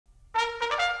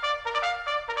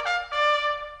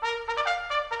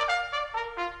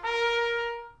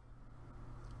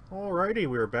Alrighty,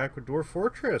 we are back with Dwarf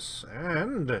Fortress,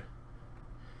 and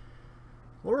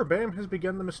Laura Bam has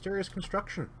begun the mysterious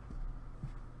construction.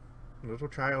 Little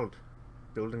child,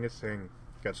 building a thing.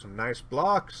 Got some nice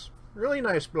blocks, really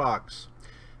nice blocks.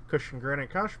 Cushion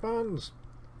granite koshbons,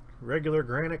 regular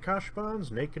granite koshbons,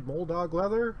 naked moldog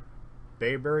leather,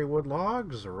 bayberry wood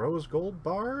logs, rose gold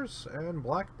bars, and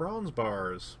black bronze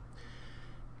bars.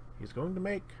 He's going to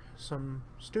make some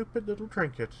stupid little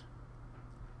trinket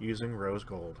using rose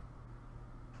gold.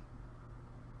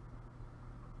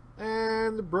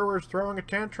 And the brewer's throwing a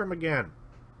tantrum again.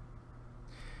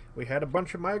 We had a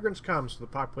bunch of migrants come, so the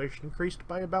population increased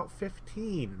by about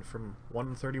 15, from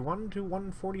 131 to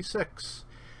 146.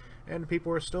 And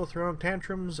people are still throwing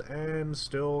tantrums and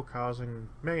still causing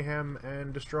mayhem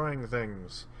and destroying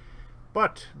things.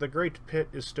 But the Great Pit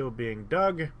is still being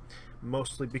dug,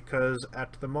 mostly because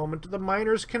at the moment the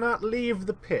miners cannot leave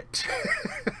the pit.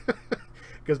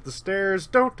 Because the stairs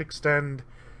don't extend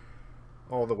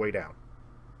all the way down.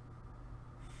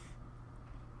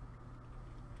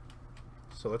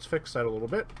 So let's fix that a little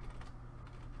bit.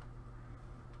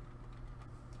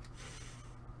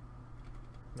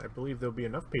 I believe there'll be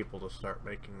enough people to start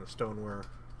making the stoneware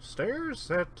stairs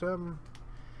that,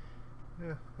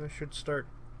 yeah, I should start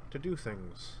to do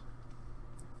things.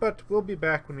 But we'll be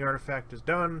back when the artifact is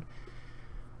done,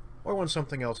 or when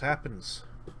something else happens.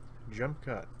 Jump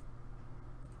cut.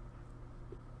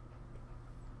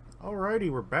 Alrighty,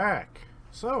 we're back.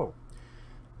 So,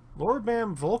 Lord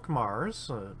Bam Volkmar's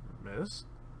Miss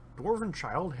Dwarven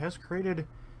Child has created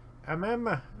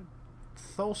Amem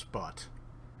Thulspot,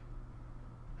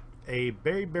 a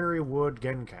bayberry wood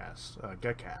gencast,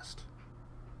 G-cast,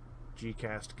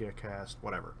 G-cast,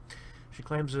 whatever. She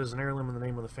claims it is an heirloom in the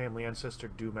name of the family ancestor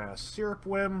Dumas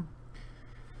Syrupwim.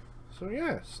 So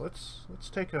yes, let's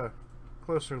take a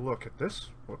closer look at this.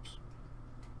 Whoops.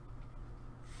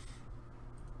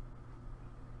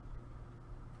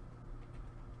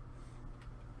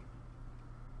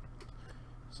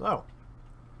 So,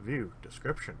 view,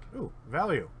 description. Ooh,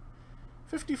 value.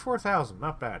 54,000,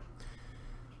 not bad.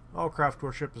 All craft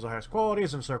worship is the highest quality,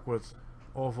 is encircled with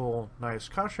oval, nice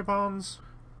kashabons,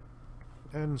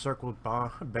 and encircled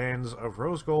with bands of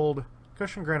rose gold,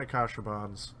 cushion granite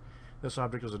kashabons. This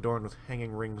object is adorned with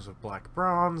hanging rings of black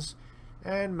bronze,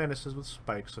 and menaces with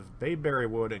spikes of bayberry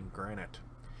wood and granite.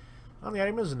 On the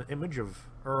item is an image of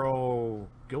Earl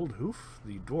Guildhoof,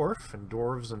 the dwarf, and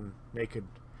dwarves in naked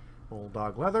old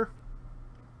dog leather.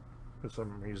 For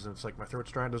some reason, it's like my throat's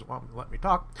dry and doesn't want to let me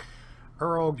talk.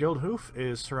 Earl Guildhoof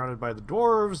is surrounded by the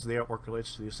dwarves. The artwork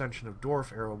relates to the ascension of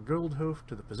dwarf Earl Guildhoof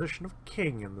to the position of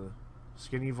king in the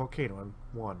skinny volcano in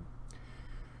 1.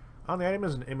 On the item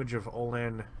is an image of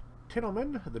Olan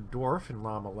Tinelman, the dwarf in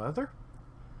llama leather.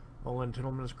 Olan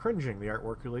Tinelman is cringing. The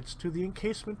artwork relates to the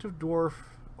encasement of dwarf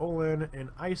Olan in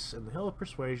ice in the Hill of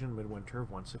Persuasion midwinter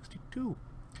of 162.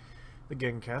 The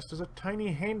Gencast is a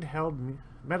tiny handheld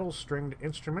metal-stringed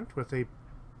instrument with a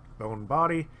bone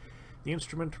body. The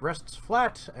instrument rests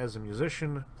flat as a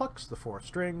musician plucks the 4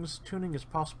 strings. Tuning is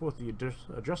possible with the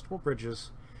adjustable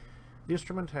bridges. The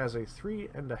instrument has a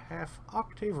 3.5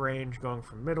 octave range going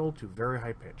from middle to very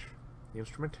high pitch. The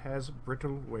instrument has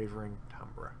brittle wavering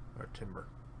timbre.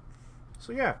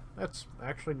 So yeah, that's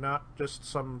actually not just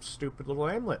some stupid little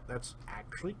amulet. That's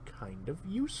actually kind of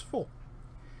useful.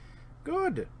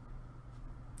 Good.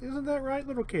 Isn't that right,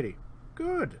 little kitty?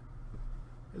 Good.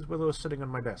 As Willow is sitting on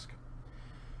my desk.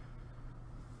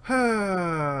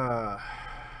 Have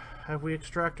we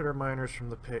extracted our miners from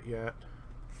the pit yet?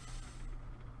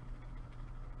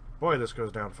 Boy, this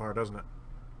goes down far, doesn't it?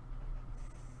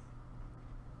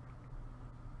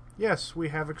 Yes, we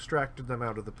have extracted them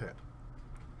out of the pit.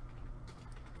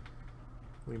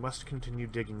 We must continue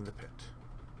digging the pit.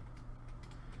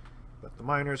 But the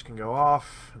miners can go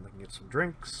off, and they can get some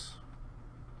drinks.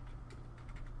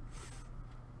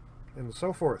 And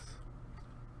so forth.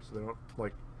 So they don't,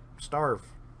 like, starve.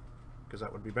 Because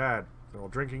that would be bad. They're all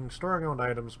drinking, storing owned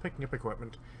items, picking up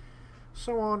equipment,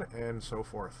 so on and so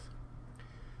forth.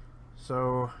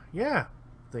 So, yeah,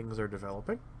 things are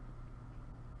developing.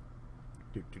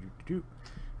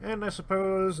 And I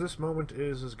suppose this moment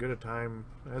is as good a time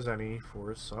as any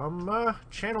for some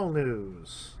channel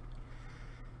news.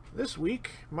 This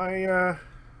week, my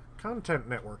content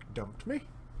network dumped me.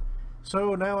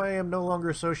 So now I am no longer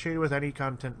associated with any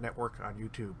content network on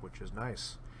YouTube, which is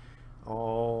nice.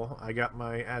 I got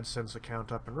my AdSense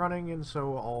account up and running, and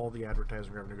so all the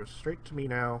advertising revenue goes straight to me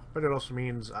now, but it also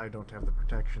means I don't have the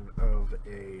protection of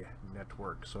a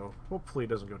network, so hopefully it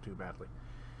doesn't go too badly.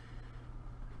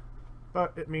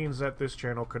 But it means that this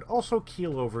channel could also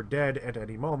keel over dead at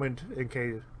any moment, in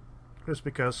case Just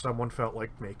because someone felt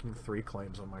like making 3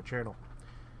 claims on my channel.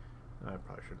 I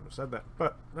probably shouldn't have said that,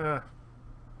 but, oh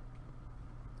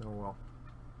well.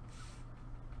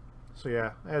 So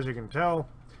yeah, as you can tell,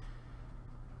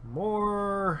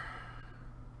 more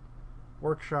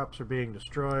workshops are being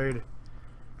destroyed,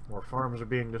 more farms are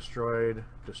being destroyed.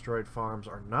 Destroyed farms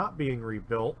are not being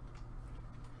rebuilt,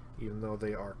 even though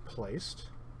they are placed.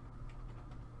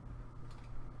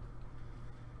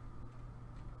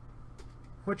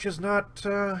 Which is not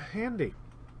handy,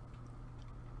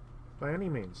 by any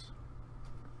means.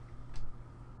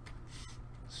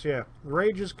 So yeah,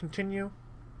 rages continue.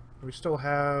 We still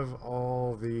have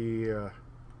all the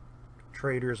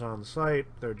traders on site.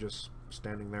 They're just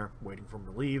standing there waiting for them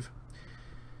to leave.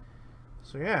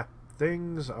 So yeah,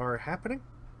 things are happening.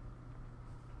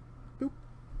 Boop.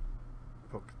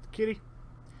 Poked at the kitty.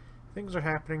 Things are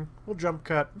happening. We'll jump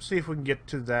cut, see if we can get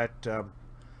to that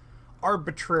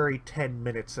arbitrary 10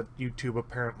 minutes that YouTube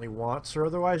apparently wants, or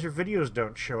otherwise your videos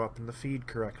don't show up in the feed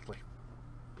correctly.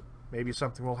 Maybe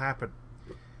something will happen.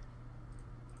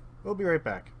 We'll be right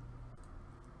back.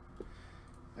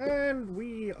 And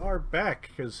we are back,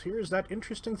 because here's that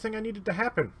interesting thing I needed to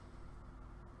happen.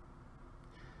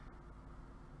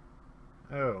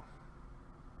 Oh.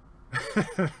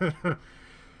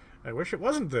 I wish it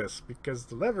wasn't this, because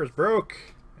the lever's broke,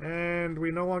 and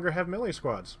we no longer have melee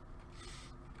squads.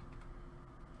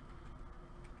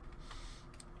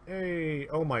 Hey,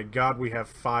 oh my god, we have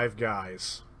 5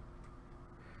 guys.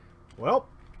 Well,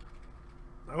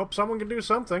 I hope someone can do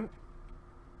something.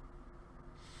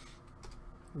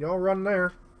 Y'all run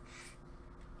there.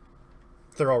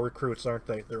 They're all recruits, aren't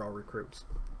they? They're all recruits.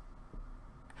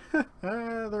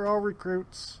 They're all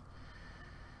recruits.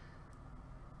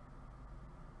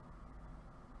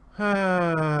 Is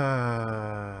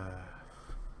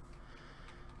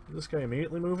this guy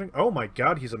immediately moving? Oh my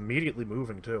god, he's immediately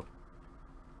moving too.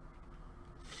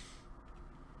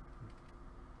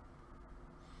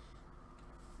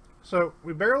 So,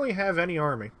 we barely have any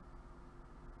army.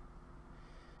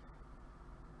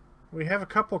 We have a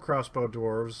couple crossbow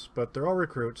dwarves, but they're all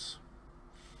recruits.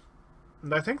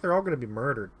 And I think they're all going to be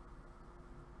murdered.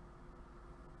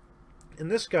 And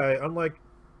this guy, unlike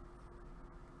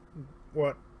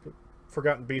what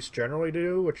Forgotten Beasts generally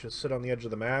do, which is sit on the edge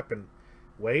of the map and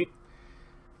wait,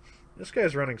 this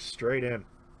guy's running straight in.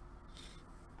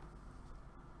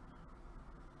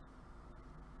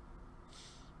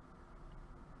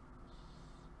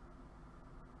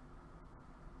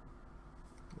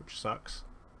 Which sucks.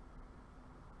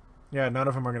 Yeah, none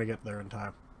of them are going to get there in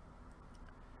time.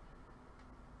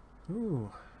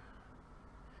 Ooh.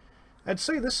 I'd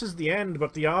say this is the end,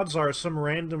 but the odds are some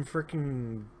random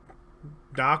freaking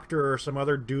doctor or some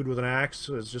other dude with an axe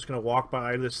is just going to walk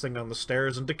by this thing on the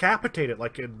stairs and decapitate it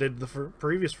like it did the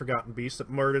previous Forgotten Beast that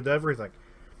murdered everything.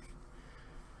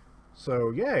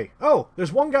 So, yay. Oh,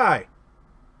 there's one guy!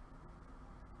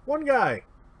 One guy!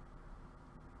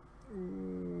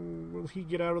 Will he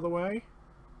get out of the way?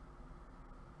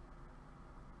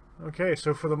 Okay,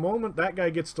 so for the moment, that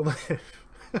guy gets to live.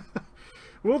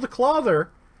 Will the Clother,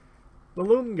 the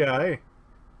loon guy,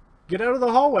 get out of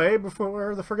the hallway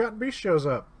before the Forgotten Beast shows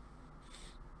up?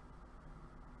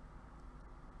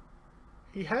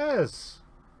 He has.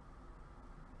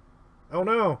 Oh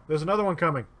no, there's another one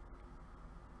coming.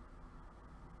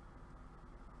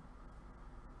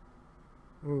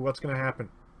 Ooh, what's going to happen?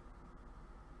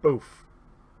 Boof.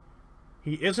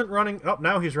 He isn't running... Oh,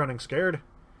 now he's running scared.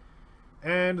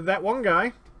 And that one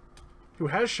guy, who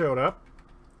has showed up,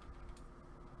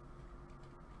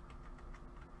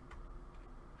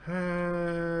 has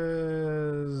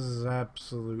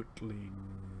absolutely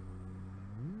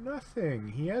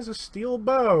nothing. He has a steel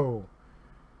bow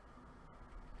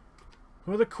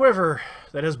with a quiver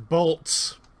that has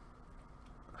bolts.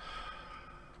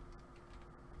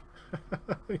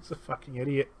 He's a fucking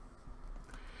idiot.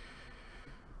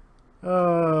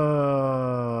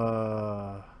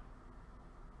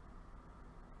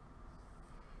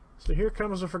 So here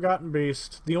comes the Forgotten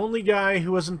Beast. The only guy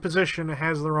who is in position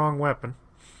has the wrong weapon.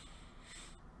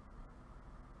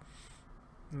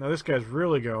 Now this guy's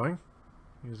really going.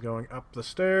 He's going up the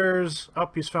stairs.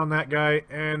 Up, he's found that guy,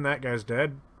 and that guy's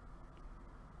dead.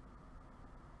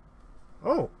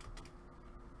 Oh!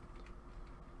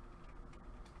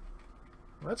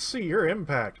 Let's see your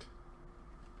impact.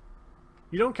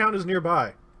 You don't count as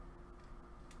nearby.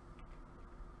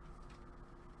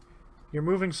 You're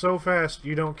moving so fast,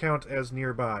 you don't count as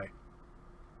nearby.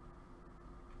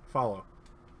 Follow.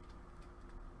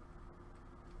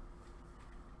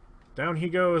 Down he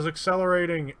goes,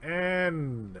 accelerating,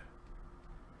 and...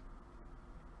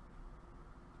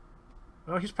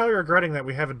 Oh, he's probably regretting that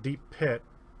we have a deep pit.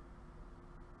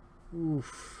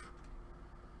 Oof.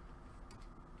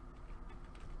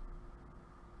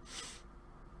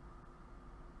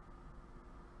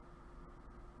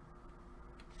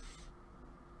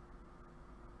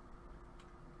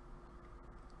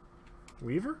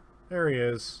 Weaver? There he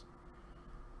is.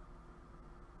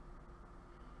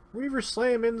 Weaver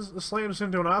slams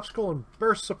into an obstacle and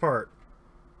bursts apart.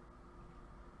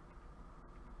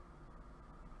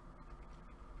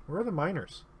 Where are the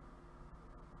miners?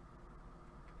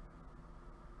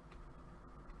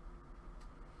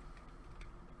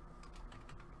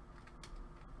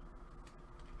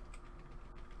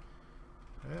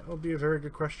 That will be a very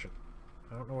good question.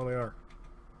 I don't know where they are.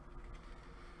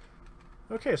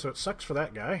 Okay, so it sucks for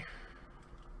that guy.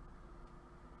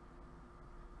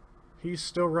 He's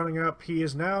still running up. He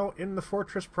is now in the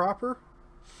fortress proper.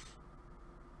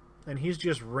 And he's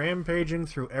just rampaging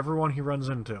through everyone he runs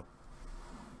into.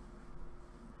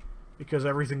 Because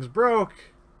everything's broke,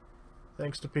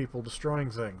 thanks to people destroying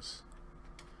things.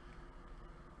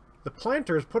 The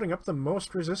planter is putting up the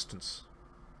most resistance.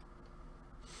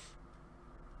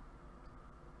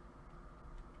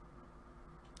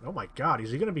 Oh my god,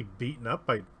 is he going to be beaten up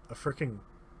by a freaking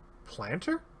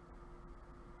planter?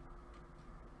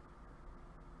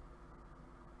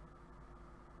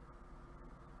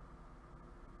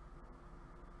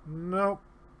 Nope.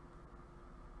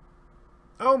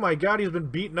 Oh my god, he's been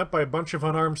beaten up by a bunch of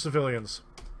unarmed civilians.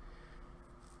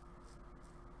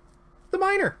 The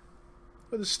miner!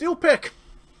 With a steel pick!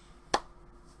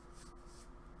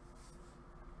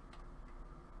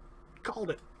 Called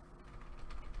it.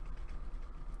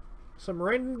 Some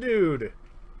random dude.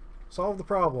 Solve the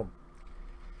problem.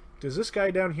 Does this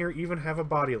guy down here even have a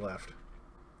body left?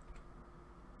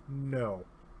 No.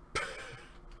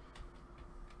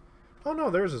 Oh no,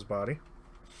 there's his body.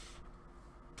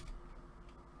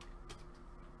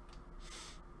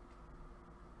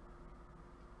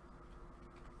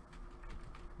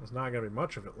 There's not going to be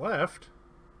much of it left.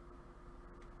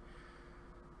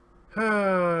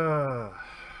 There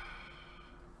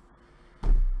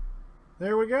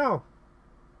we go.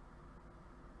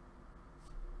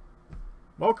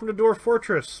 Welcome to Dwarf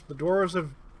Fortress. The dwarves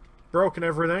have broken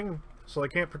everything, so they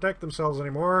can't protect themselves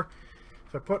anymore.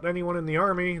 If I put anyone in the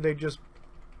army, they just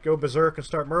go berserk and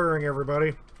start murdering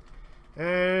everybody.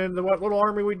 And what little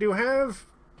army we do have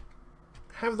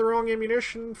the wrong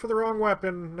ammunition for the wrong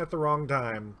weapon at the wrong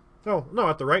time. No,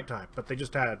 at the right time, but they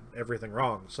just had everything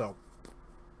wrong, so.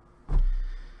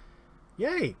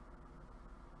 Yay!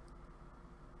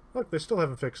 Look, they still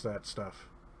haven't fixed that stuff.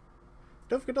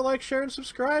 Don't forget to like, share, and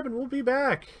subscribe, and we'll be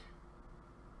back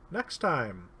next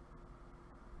time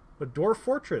with Dwarf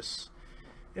Fortress.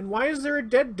 And why is there a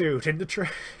dead dude in the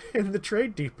in the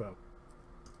trade depot?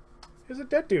 There's a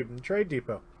dead dude in the trade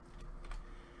depot.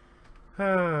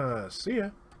 See ya.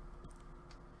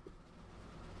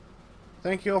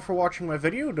 Thank you all for watching my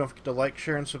video. Don't forget to like,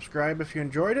 share, and subscribe if you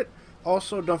enjoyed it.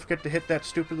 Also, don't forget to hit that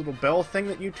stupid little bell thing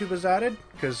that YouTube has added,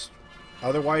 because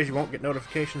otherwise you won't get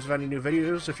notifications of any new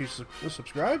videos if you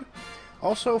subscribe.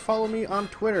 Also, follow me on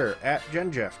Twitter,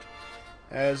 @GenJeft,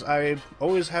 as I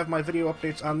always have my video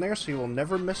updates on there, so you will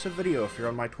never miss a video if you're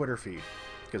on my Twitter feed,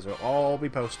 because they'll all be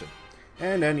posted.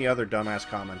 And any other dumbass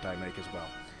comment I make as well.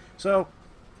 So,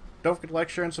 don't forget to like,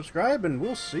 share, and subscribe, and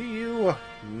we'll see you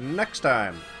next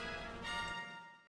time.